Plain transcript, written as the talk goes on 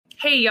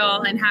Hey,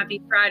 y'all, and happy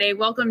Friday.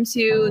 Welcome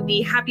to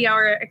the Happy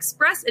Hour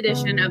Express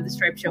edition of the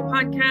Stripe Show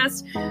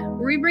podcast,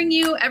 where we bring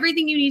you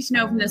everything you need to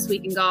know from this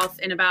week in golf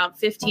in about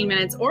 15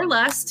 minutes or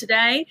less.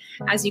 Today,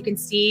 as you can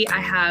see, I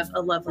have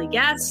a lovely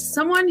guest,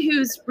 someone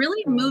who's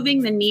really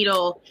moving the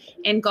needle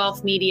in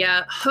golf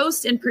media,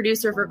 host and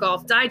producer for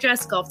Golf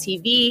Digest, Golf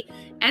TV,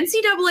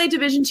 NCAA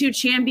Division II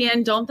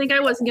champion. Don't think I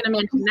wasn't going to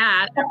mention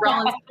that at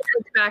Rollins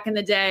back in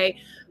the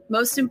day.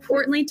 Most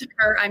importantly to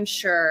her, I'm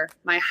sure,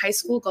 my high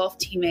school golf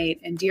teammate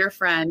and dear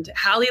friend,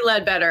 Hally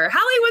Leadbetter.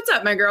 Hally, what's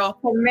up, my girl?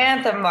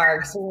 Samantha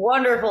Marks,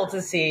 wonderful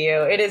to see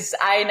you. It is,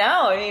 I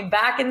know. I mean,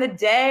 back in the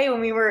day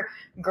when we were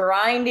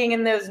grinding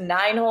in those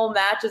 9-hole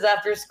matches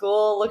after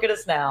school, look at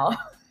us now.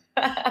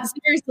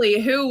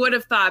 Seriously, who would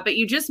have thought? But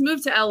you just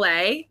moved to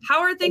LA. How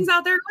are things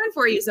out there going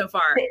for you so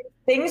far?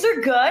 Things are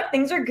good.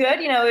 Things are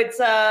good. You know,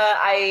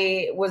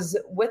 I was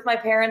with my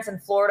parents in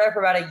Florida for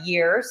about a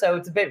year, so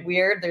it's a bit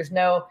weird. There's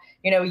no,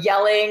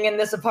 yelling in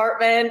this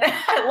apartment.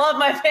 I love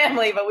my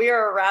family, but we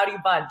are a rowdy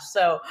bunch.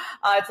 So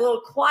it's a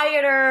little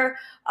quieter,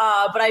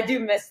 but I do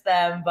miss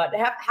them. But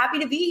happy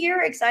to be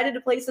here. Excited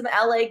to play some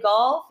LA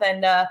golf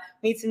and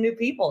meet some new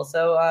people.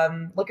 So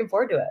looking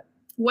forward to it.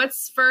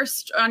 What's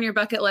first on your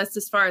bucket list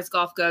as far as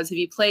golf goes? Have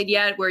you played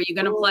yet? Where are you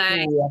going to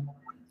play?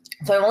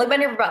 So I've only been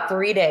here for about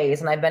 3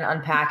 days, and I've been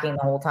unpacking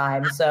the whole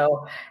time.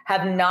 So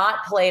have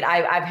not played.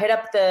 I've hit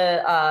up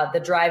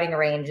the driving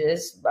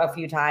ranges a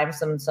few times,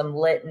 some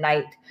lit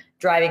night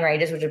driving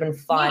ranges, which have been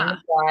fun.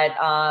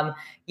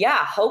 Yeah.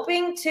 But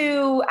hoping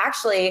to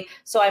actually.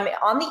 So I'm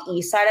on the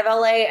east side of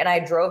LA, and I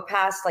drove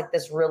past like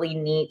this really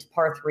neat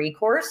par 3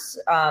 course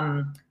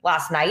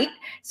last night.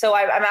 So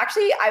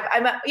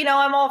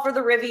I'm all for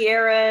the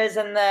Rivieras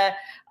and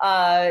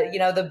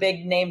the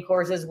big name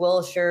courses,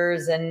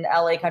 Wilshires and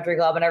LA Country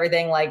Club and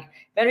everything. Like,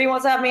 if anybody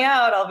wants to have me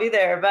out, I'll be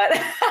there. But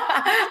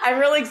I'm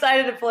really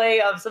excited to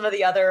play some of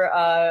the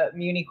other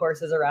Muni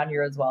courses around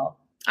here as well.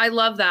 I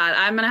love that.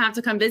 I'm going to have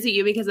to come visit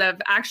you because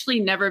I've actually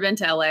never been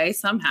to LA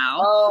somehow.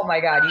 Oh my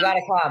God. You got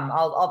to come.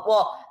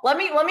 Well, let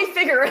me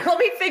figure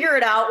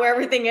it out where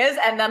everything is,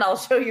 and then I'll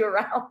show you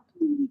around.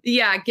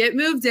 Yeah, get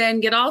moved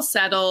in, get all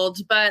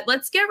settled. But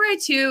let's get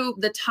right to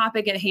the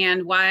topic at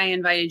hand, why I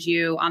invited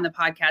you on the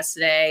podcast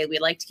today. We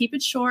like to keep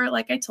it short,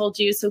 like I told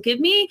you. So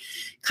give me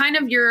kind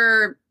of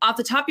your, off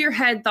the top of your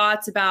head,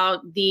 thoughts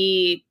about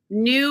the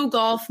new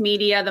golf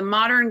media, the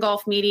modern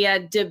golf media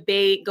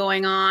debate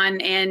going on,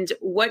 and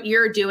what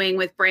you're doing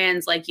with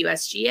brands like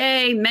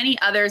USGA, many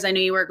others. I know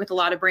you work with a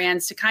lot of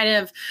brands to kind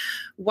of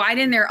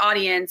widen their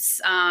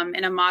audience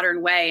in a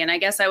modern way. And I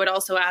guess I would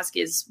also ask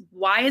is,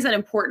 why is that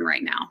important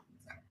right now?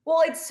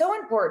 Well, it's so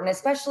important,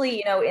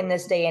 especially, in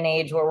this day and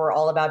age where we're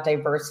all about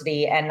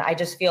diversity. And I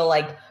just feel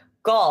like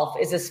golf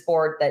is a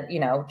sport that,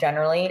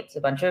 generally it's a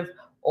bunch of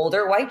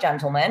older white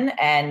gentlemen,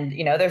 and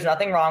there's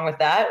nothing wrong with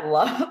that.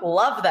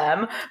 Love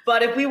them.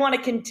 But if we want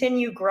to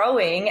continue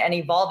growing and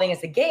evolving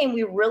as a game,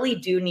 we really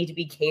do need to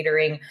be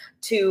catering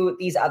to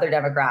these other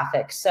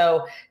demographics.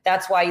 So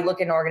that's why you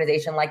look at an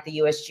organization like the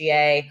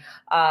USGA,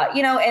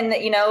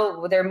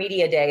 their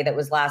media day that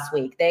was last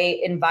week.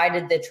 They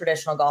invited the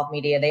traditional golf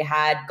media. They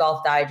had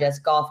Golf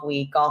Digest, Golf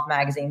Week, Golf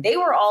Magazine. They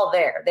were all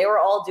there. They were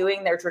all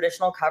doing their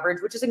traditional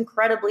coverage, which is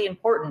incredibly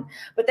important.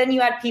 But then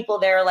you had people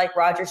there like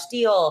Roger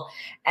Steele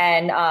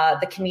and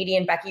the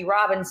comedian Becky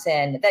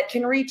Robinson that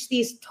can reach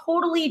these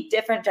totally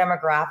different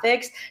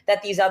demographics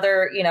that these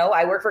other,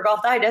 I work for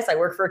Golf Digest, I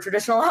work for a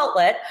traditional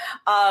outlet,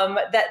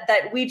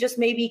 that we just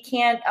maybe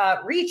can't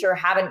reach or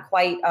haven't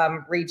quite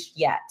reached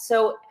yet.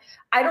 So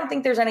I don't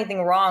think there's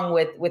anything wrong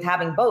with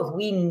having both.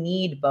 We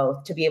need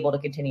both to be able to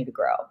continue to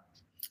grow.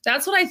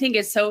 That's what I think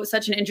is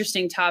such an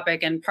interesting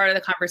topic. And part of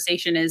the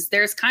conversation is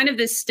there's kind of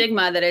this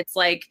stigma that it's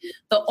like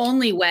the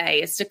only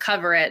way is to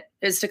cover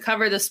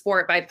the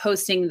sport by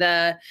posting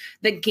the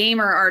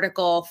gamer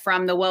article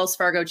from the Wells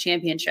Fargo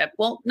Championship.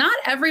 Well, not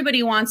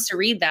everybody wants to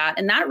read that.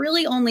 And that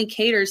really only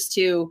caters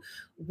to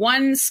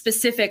one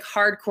specific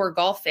hardcore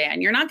golf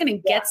fan. You're not going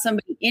to get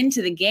somebody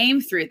into the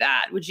game through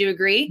that. Would you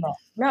agree?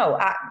 No,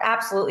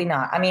 absolutely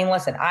not. I mean,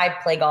 listen, I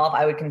play golf.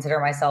 I would consider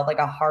myself like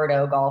a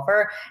hardo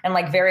golfer. And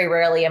like very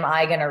rarely am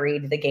I going to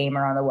read the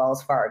gamer on the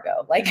Wells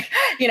Fargo. Like,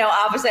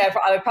 obviously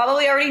I would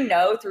probably already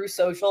know through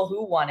social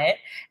who won it.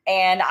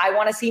 And I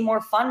want to see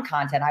more fun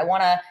content. I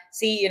want to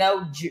see,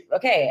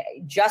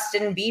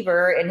 Justin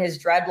Bieber in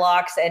his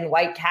dreadlocks and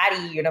white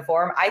caddy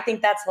uniform. I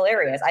think that's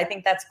hilarious. I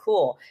think that's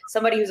cool.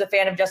 Somebody who's a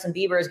fan of Justin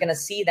Bieber is going to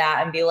see that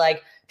and be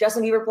like,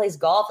 Justin Bieber plays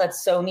golf.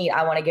 That's so neat.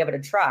 I want to give it a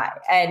try.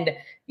 And,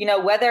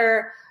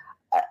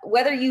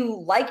 whether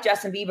you like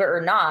Justin Bieber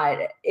or not,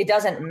 it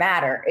doesn't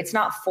matter. It's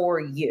not for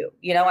you.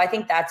 I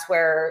think that's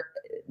where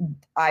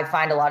I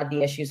find a lot of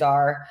the issues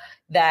are,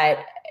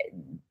 that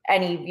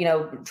any,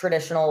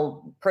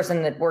 traditional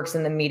person that works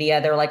in the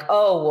media, they're like,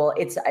 oh, well,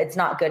 it's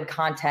not good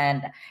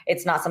content.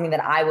 It's not something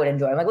that I would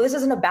enjoy. I'm like, well, this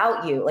isn't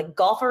about you. Like,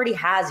 golf already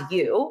has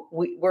you.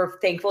 We're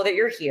thankful that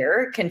you're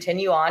here.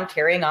 Continue on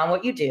carrying on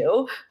what you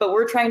do, but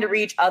we're trying to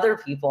reach other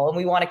people and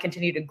we want to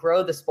continue to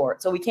grow the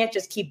sport. So we can't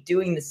just keep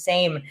doing the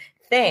same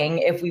thing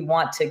if we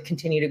want to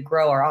continue to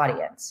grow our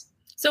audience.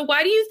 So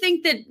why do you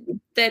think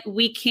that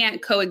we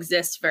can't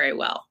coexist very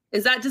well?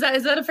 Is that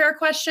a fair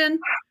question?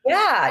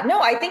 Yeah, no,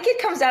 I think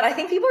it comes down. I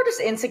think people are just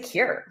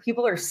insecure.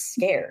 People are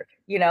scared.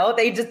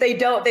 They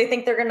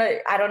think they're gonna.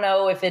 I don't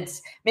know if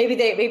it's maybe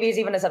it's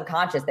even a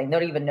subconscious thing. They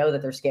don't even know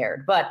that they're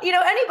scared. But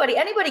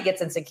anybody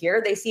gets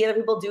insecure. They see other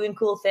people doing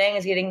cool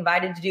things, getting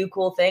invited to do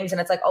cool things,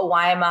 and it's like, oh,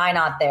 why am I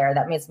not there?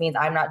 That means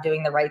I'm not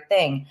doing the right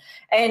thing,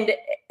 and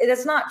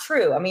that's not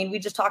true. I mean, we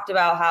just talked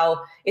about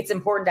how it's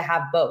important to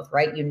have both,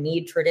 right? You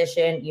need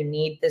tradition, you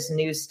need this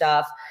new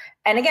stuff,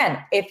 and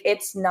again, if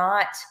it's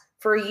not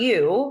for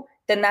you,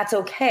 then that's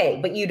okay.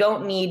 But you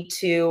don't need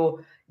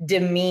to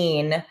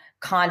demean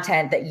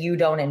content that you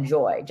don't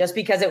enjoy. Just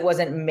because it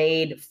wasn't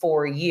made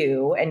for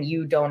you and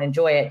you don't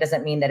enjoy it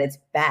doesn't mean that it's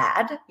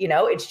bad.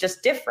 It's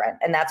just different.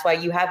 And that's why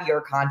you have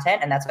your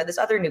content. And that's why this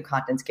other new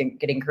content's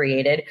getting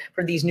created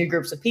for these new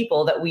groups of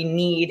people that we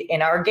need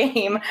in our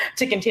game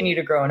to continue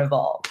to grow and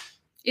evolve.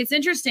 It's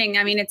interesting.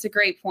 I mean, it's a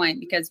great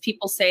point because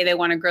people say they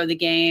want to grow the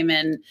game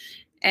and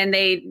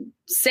they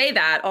say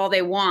that all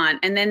they want.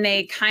 And then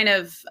they kind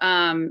of,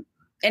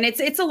 and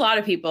it's a lot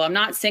of people. I'm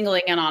not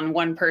singling in on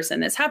one person.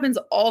 This happens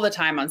all the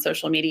time on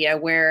social media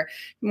where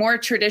more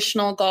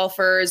traditional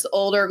golfers,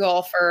 older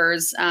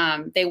golfers,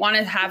 they want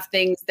to have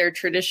things their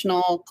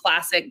traditional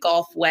classic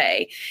golf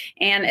way.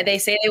 And they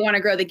say they want to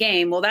grow the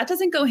game. Well, that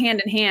doesn't go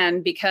hand in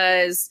hand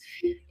because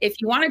if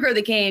you want to grow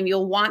the game,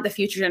 you'll want the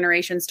future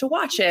generations to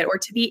watch it or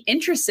to be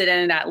interested in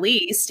it at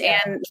least. Yeah.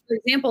 And for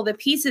example, the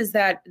pieces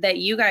that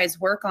you guys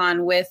work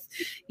on with,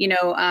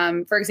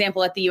 for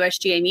example, at the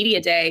USGA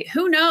Media Day,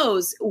 who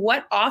knows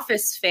what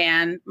Office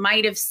fan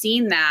might have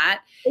seen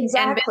that.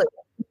 Exactly. And been,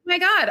 oh my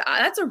God,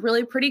 that's a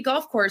really pretty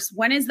golf course.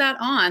 When is that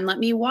on? Let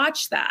me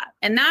watch that.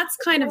 And that's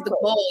kind of the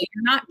goal.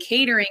 You're not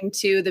catering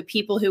to the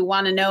people who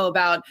want to know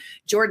about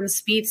Jordan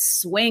Spieth's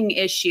swing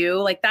issue.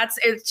 Like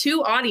it's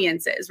two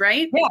audiences,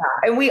 right? Yeah.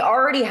 And we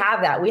already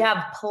have that. We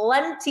have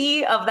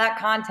plenty of that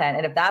content.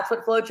 And if that's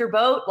what floats your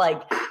boat,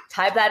 like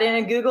type that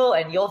in Google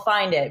and you'll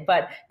find it.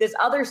 But this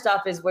other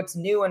stuff is what's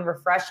new and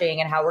refreshing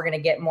and how we're going to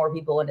get more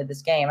people into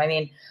this game. I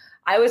mean,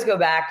 I always go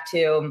back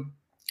to,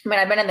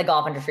 I've been in the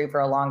golf industry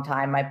for a long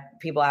time.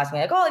 People ask me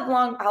like,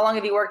 oh, how long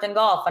have you worked in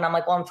golf? And I'm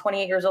like, well, I'm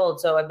 28 years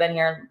old. So I've been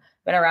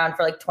around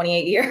for like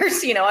 28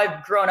 years.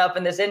 I've grown up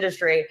in this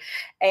industry.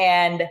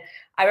 And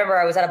I remember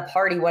I was at a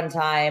party one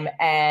time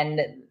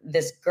and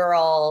this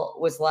girl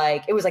was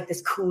like, it was like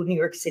this cool New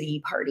York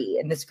City party.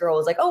 And this girl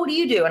was like, oh, what do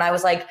you do? And I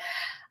was like,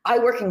 I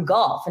work in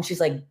golf. And she's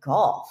like,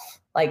 golf?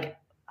 Like,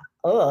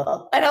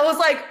 ugh. And I was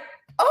like,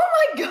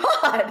 oh my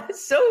God,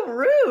 so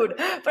rude.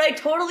 But I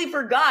totally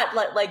forgot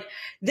like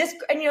this,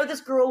 and this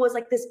girl was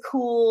like this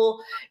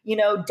cool,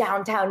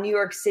 downtown New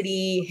York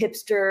City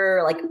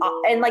hipster,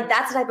 and like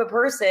that's the type of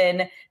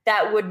person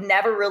that would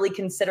never really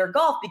consider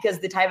golf because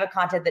the type of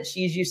content that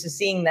she's used to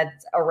seeing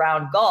that's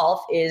around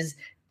golf is,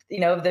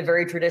 the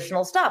very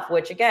traditional stuff,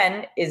 which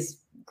again is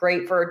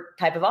great for a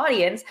type of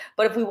audience.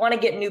 But if we want to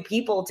get new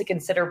people to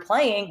consider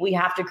playing, we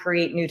have to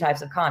create new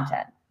types of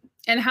content.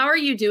 And how are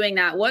you doing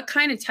that? What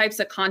kind of types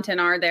of content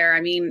are there?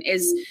 I mean,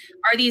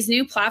 are these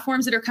new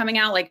platforms that are coming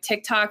out like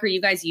TikTok? Are you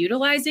guys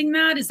utilizing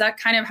that? Is that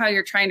kind of how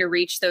you're trying to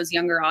reach those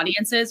younger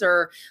audiences?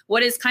 Or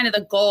what is kind of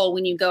the goal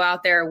when you go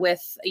out there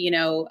with,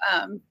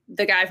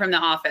 the guy from The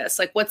Office?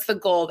 Like, what's the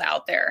goal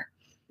out there?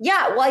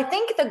 Yeah, well, I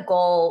think the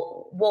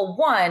goal,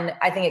 one,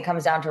 I think it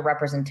comes down to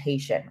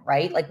representation,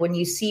 right? Like when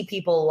you see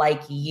people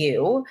like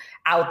you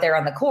out there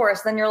on the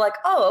course, then you're like,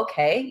 oh,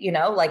 okay.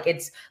 Like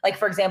it's like,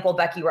 for example,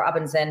 Becky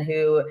Robinson,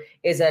 who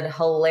is a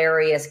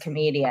hilarious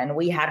comedian.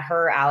 We had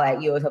her out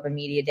at US Open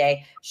Media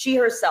Day. She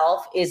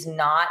herself is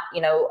not,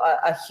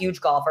 a huge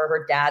golfer.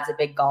 Her dad's a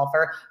big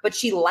golfer, but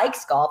she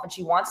likes golf and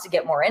she wants to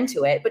get more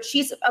into it, but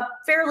she's a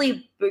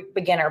fairly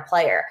beginner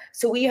player.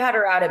 So we had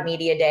her out at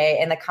Media Day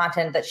and the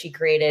content that she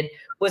created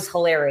was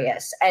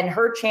hilarious. And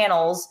her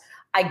channels,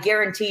 I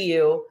guarantee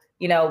you,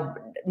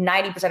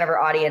 90% of her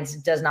audience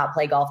does not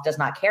play golf, does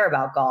not care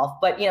about golf,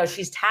 but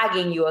she's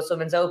tagging US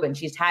Women's Open,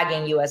 she's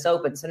tagging US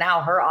Open. So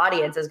now her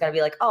audience is going to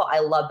be like, oh, I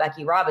love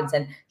Becky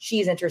Robinson.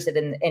 She's interested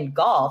in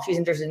golf. She's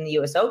interested in the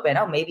US Open.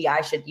 Oh, maybe I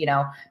should,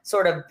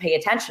 sort of pay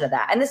attention to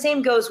that. And the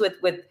same goes with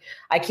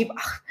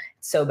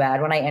it's so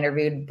bad. When I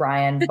interviewed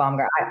Brian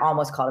Baumgart, I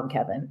almost called him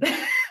Kevin.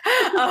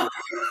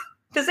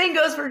 The same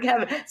goes for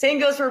Kevin. Same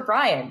goes for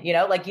Brian.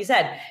 Like you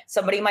said,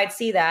 somebody might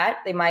see that.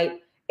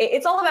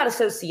 It's all about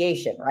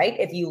association, right?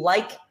 If you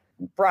like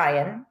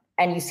Brian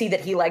and you see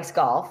that he likes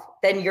golf,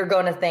 then you're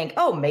going to think,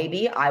 oh,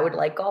 maybe I would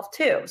like golf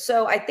too.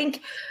 So I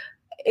think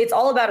it's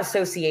all about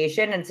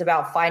association. And it's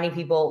about finding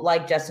people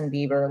like Justin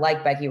Bieber,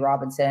 like Becky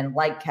Robinson,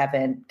 like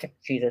Kevin,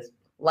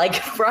 like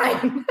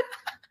Brian.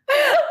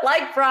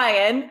 Like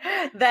Brian,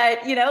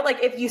 that,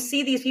 like if you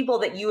see these people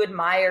that you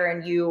admire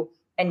and you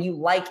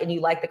like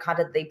the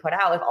content that they put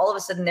out, if all of a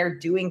sudden they're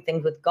doing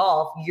things with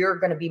golf, you're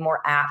going to be more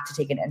apt to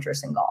take an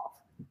interest in golf.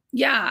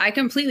 Yeah, I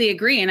completely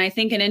agree. And I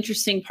think an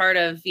interesting part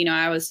of,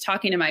 I was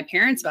talking to my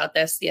parents about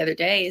this the other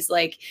day is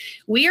like,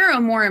 we are a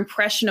more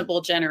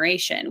impressionable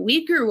generation.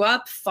 We grew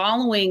up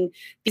following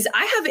these.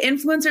 I have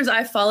influencers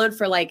I followed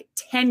for like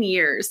 10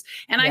 years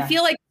and I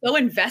feel like so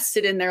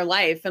invested in their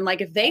life. And like,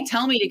 if they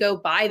tell me to go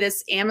buy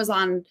this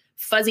Amazon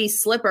fuzzy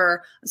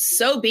slipper,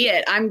 so be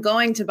it. I'm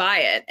going to buy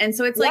it. And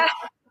so it's like,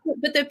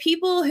 but the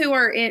people who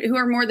are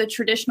more the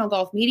traditional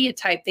golf media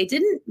type, they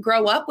didn't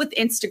grow up with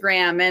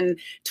Instagram and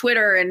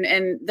Twitter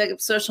and the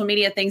social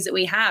media things that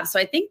we have. So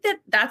I think that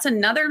that's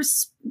another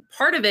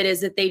part of it,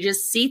 is that they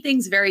just see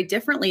things very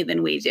differently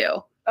than we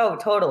do. Oh,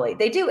 totally.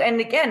 They do.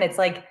 And again, it's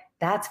like,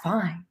 that's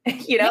fine.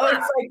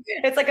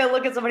 It's like I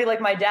look at somebody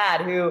like my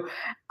dad who,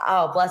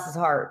 oh, bless his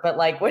heart, but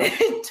like when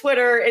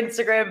Twitter,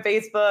 Instagram,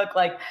 Facebook,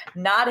 like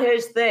not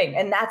his thing.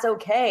 And that's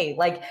okay.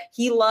 Like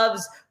he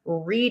loves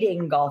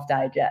reading Golf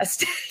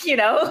Digest,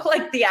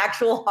 like the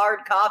actual hard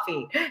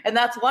copy. And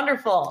that's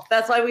wonderful.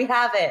 That's why we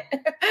have it,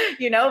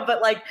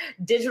 but like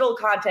digital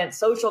content,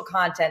 social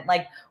content,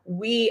 like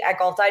we at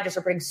Golf Digest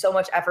are putting so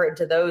much effort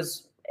into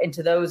those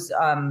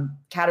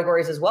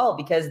categories as well,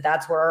 because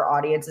that's where our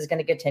audience is going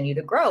to continue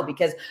to grow,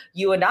 because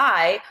you and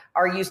I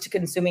are used to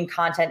consuming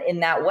content in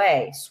that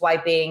way,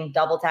 swiping,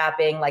 double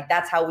tapping, like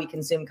that's how we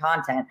consume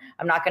content.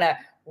 I'm not going to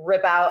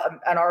rip out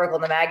an article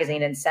in the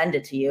magazine and send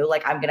it to you.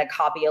 Like I'm going to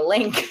copy a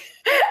link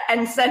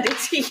and send it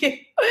to you,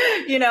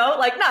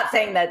 like not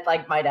saying that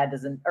like my dad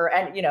doesn't, or,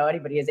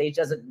 anybody his age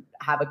doesn't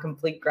have a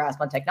complete grasp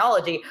on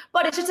technology,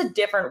 but it's just a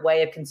different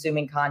way of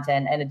consuming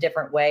content and a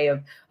different way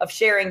of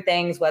sharing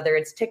things, whether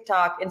it's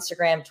TikTok,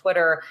 Instagram,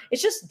 Twitter.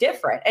 It's just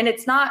different. And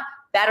it's not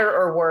better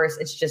or worse.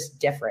 It's just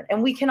different.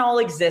 And we can all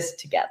exist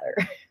together.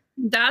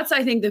 That's,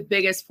 I think, the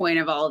biggest point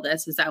of all of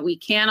this, is that we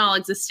can all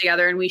exist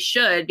together, and we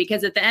should,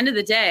 because at the end of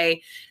the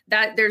day,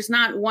 that there's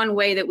not one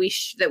way that we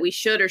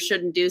should or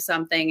shouldn't do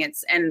something.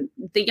 And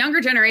the younger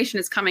generation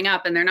is coming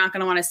up, and they're not going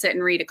to want to sit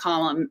and read a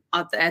column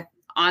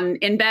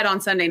in bed on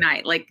Sunday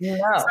night. Like,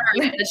 sorry,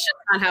 that's just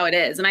not how it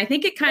is. And I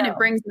think it kind of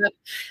brings up,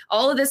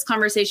 all of this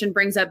conversation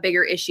brings up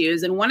bigger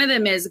issues. And one of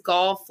them is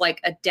golf, like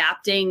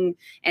adapting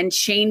and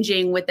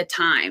changing with the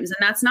times. And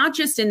that's not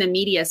just in the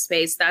media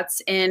space.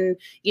 That's in,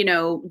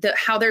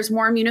 how there's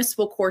more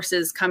municipal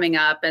courses coming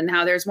up, and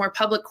how there's more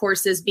public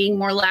courses being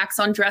more lax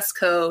on dress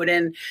code.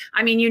 And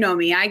I mean,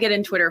 me, I get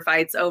in Twitter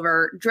fights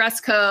over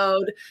dress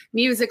code,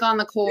 music on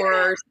the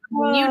course,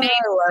 you name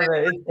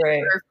it. It's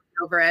great.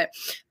 Over it.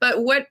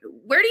 But where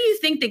do you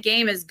think the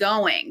game is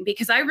going?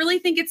 Because I really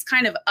think it's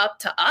kind of up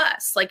to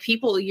us, like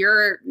people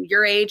your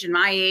age and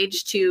my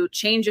age, to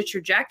change a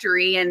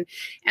trajectory. And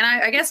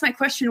I guess my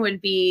question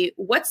would be,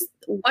 what's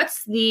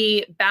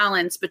the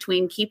balance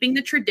between keeping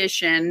the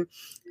tradition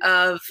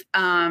of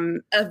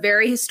a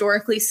very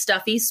historically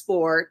stuffy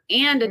sport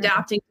and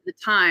adapting to the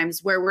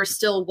times where we're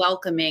still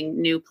welcoming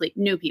new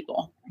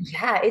people?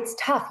 Yeah, it's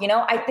tough.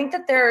 I think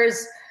that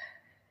there's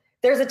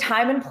a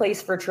time and place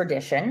for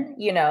tradition.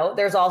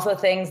 There's also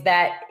things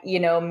that,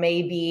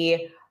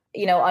 maybe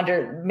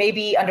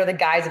under the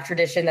guise of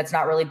tradition, that's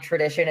not really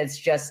tradition. It's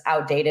just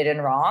outdated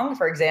and wrong.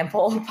 For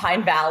example,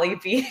 Pine Valley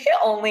be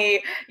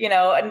only,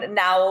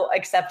 now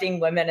accepting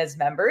women as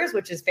members,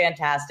 which is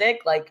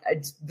fantastic. Like,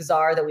 it's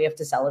bizarre that we have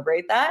to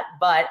celebrate that,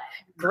 but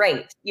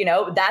great.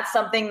 That's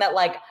something that,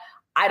 like,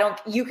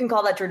 you can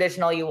call that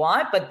tradition all you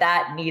want, but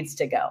that needs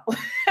to go,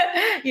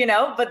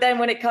 but then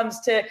when it comes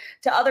to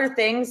other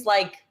things,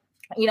 like,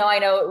 I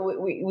know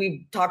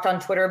we talked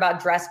on Twitter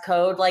about dress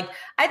code. Like,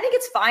 I think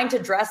it's fine to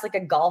dress like a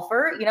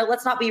golfer.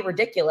 Let's not be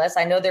ridiculous.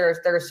 I know there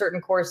are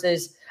certain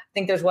courses. I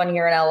think there's one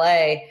here in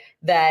LA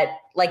that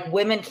like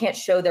women can't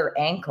show their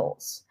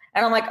ankles.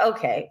 And I'm like,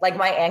 okay, like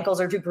my ankles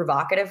are too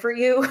provocative for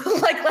you.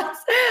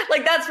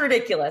 That's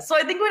ridiculous. So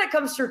I think when it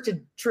comes to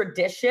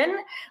tradition,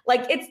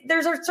 like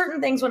there's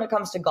certain things when it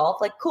comes to golf,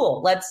 like,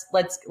 cool,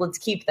 let's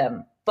keep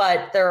them.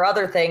 But there are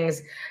other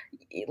things,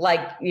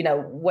 like,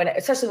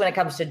 especially when it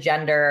comes to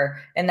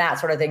gender and that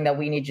sort of thing, that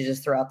we need to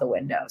just throw out the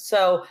window.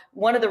 So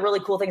one of the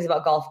really cool things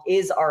about golf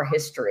is our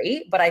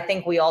history, but I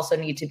think we also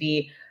need to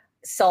be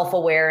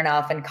self-aware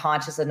enough and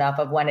conscious enough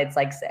of when it's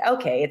like,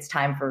 okay, it's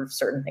time for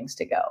certain things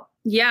to go.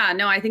 Yeah,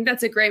 no, I think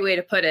that's a great way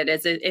to put it.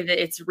 Is it if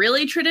it's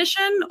really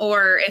tradition,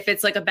 or if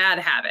it's like a bad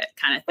habit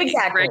kind of thing?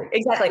 Exactly. Right?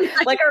 Exactly.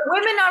 Like, are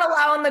women not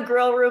allowed in the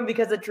grill room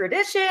because of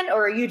tradition,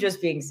 or are you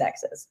just being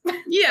sexist?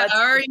 Yeah, or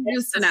are you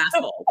just an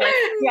asshole? Like,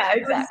 yeah,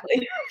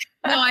 exactly.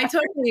 No,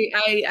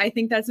 I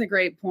think that's a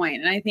great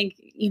point. And I think,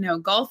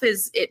 golf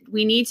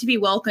we need to be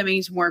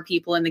welcoming to more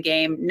people in the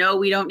game. No,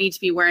 we don't need to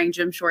be wearing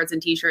gym shorts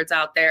and t-shirts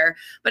out there.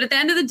 But at the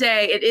end of the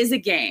day, it is a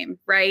game,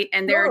 right?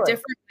 And there are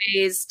different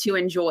ways to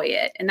enjoy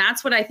it. And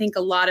that's what I think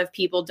a lot of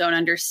people don't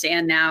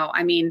understand now.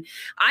 I mean,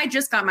 I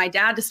just got my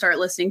dad to start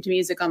listening to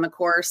music on the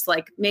course,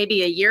 like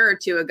maybe a year or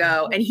two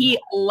ago, and he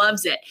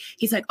loves it.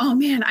 He's like, oh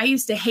man, I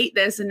used to hate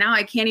this, and now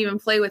I can't even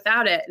play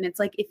without it. And it's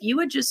like, if you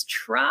would just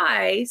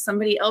try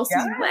somebody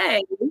else's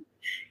way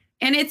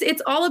And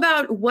it's all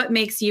about what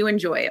makes you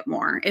enjoy it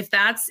more. If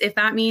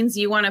that means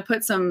you want to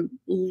put some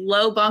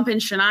low bump in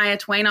Shania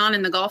Twain on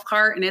in the golf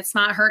cart and it's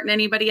not hurting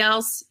anybody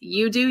else,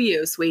 you do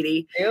you,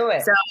 sweetie. Do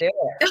it. So do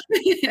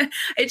it.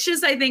 It's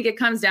just, I think it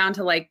comes down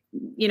to like,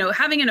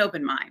 having an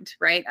open mind,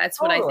 right? That's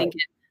what I think.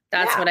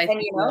 That's what I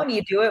think. And and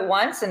you do it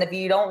once, and if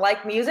you don't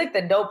like music,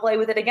 then don't play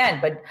with it again.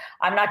 But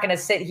I'm not going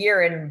to sit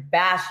here and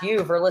bash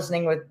you for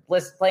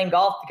playing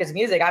golf because of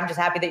music. I'm just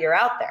happy that you're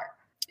out there.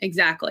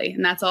 Exactly.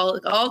 And that's all.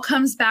 It all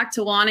comes back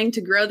to wanting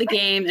to grow the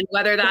game, and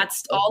whether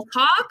that's all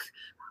talk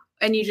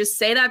and you just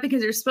say that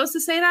because you're supposed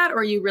to say that,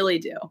 or you really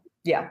do.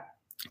 Yeah.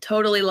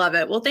 Totally love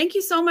it. Well, thank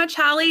you so much,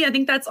 Hally. I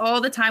think that's all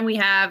the time we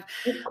have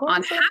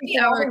on Happy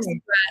Hour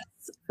Express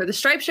for the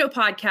Stripe Show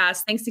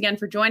podcast. Thanks again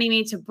for joining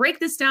me to break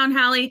this down,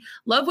 Hally.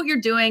 Love what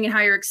you're doing and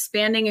how you're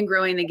expanding and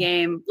growing the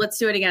game. Let's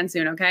do it again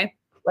soon, okay?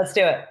 Let's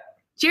do it.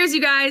 Cheers,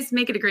 you guys.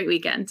 Make it a great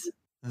weekend.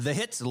 The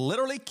hits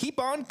literally keep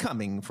on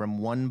coming from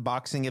one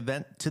boxing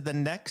event to the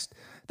next.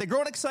 They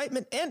grow in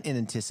excitement and in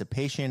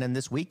anticipation, and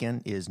this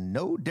weekend is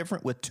no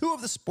different with two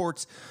of the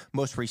sport's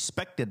most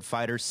respected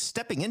fighters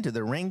stepping into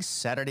the ring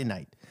Saturday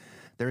night.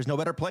 There's no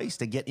better place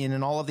to get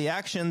in all of the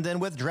action than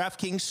with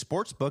DraftKings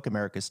Sportsbook,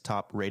 America's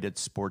top-rated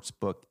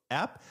sportsbook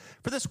app.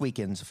 For this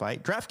weekend's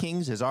fight,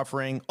 DraftKings is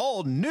offering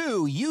all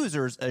new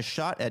users a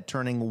shot at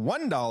turning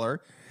 $1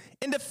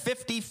 into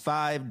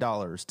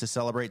 $55. To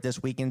celebrate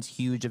this weekend's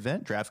huge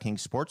event,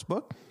 DraftKings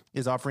Sportsbook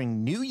is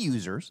offering new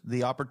users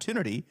the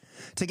opportunity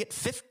to get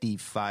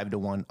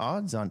 55-1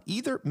 odds on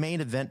either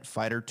main event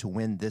fighter to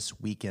win this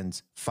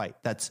weekend's fight.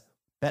 That's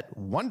bet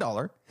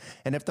 $1,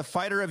 and if the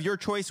fighter of your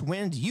choice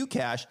wins, you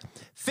cash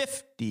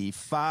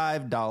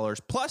 $55.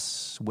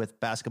 Plus, with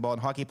basketball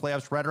and hockey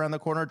playoffs right around the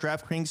corner,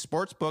 DraftKings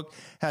Sportsbook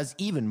has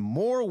even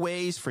more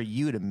ways for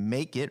you to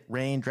make it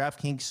rain.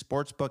 DraftKings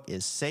Sportsbook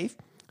is safe,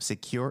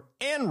 secure,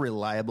 and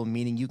reliable,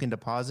 meaning you can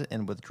deposit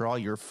and withdraw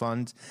your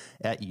funds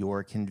at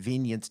your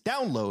convenience.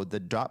 Download the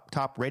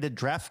top-rated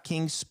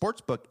DraftKings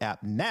Sportsbook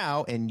app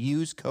now and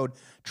use code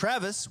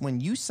Travis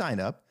when you sign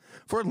up.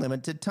 For a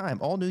limited time,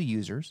 all new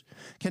users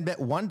can bet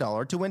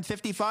 $1 to win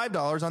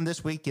 $55 on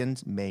this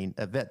weekend's main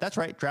event. That's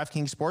right,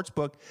 DraftKings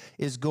Sportsbook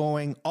is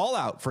going all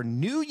out for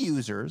new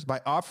users by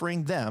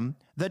offering them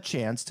the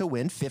chance to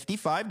win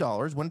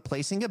 $55 when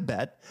placing a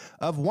bet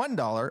of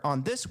 $1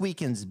 on this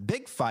weekend's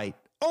big fight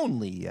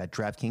only at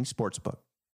DraftKings Sportsbook.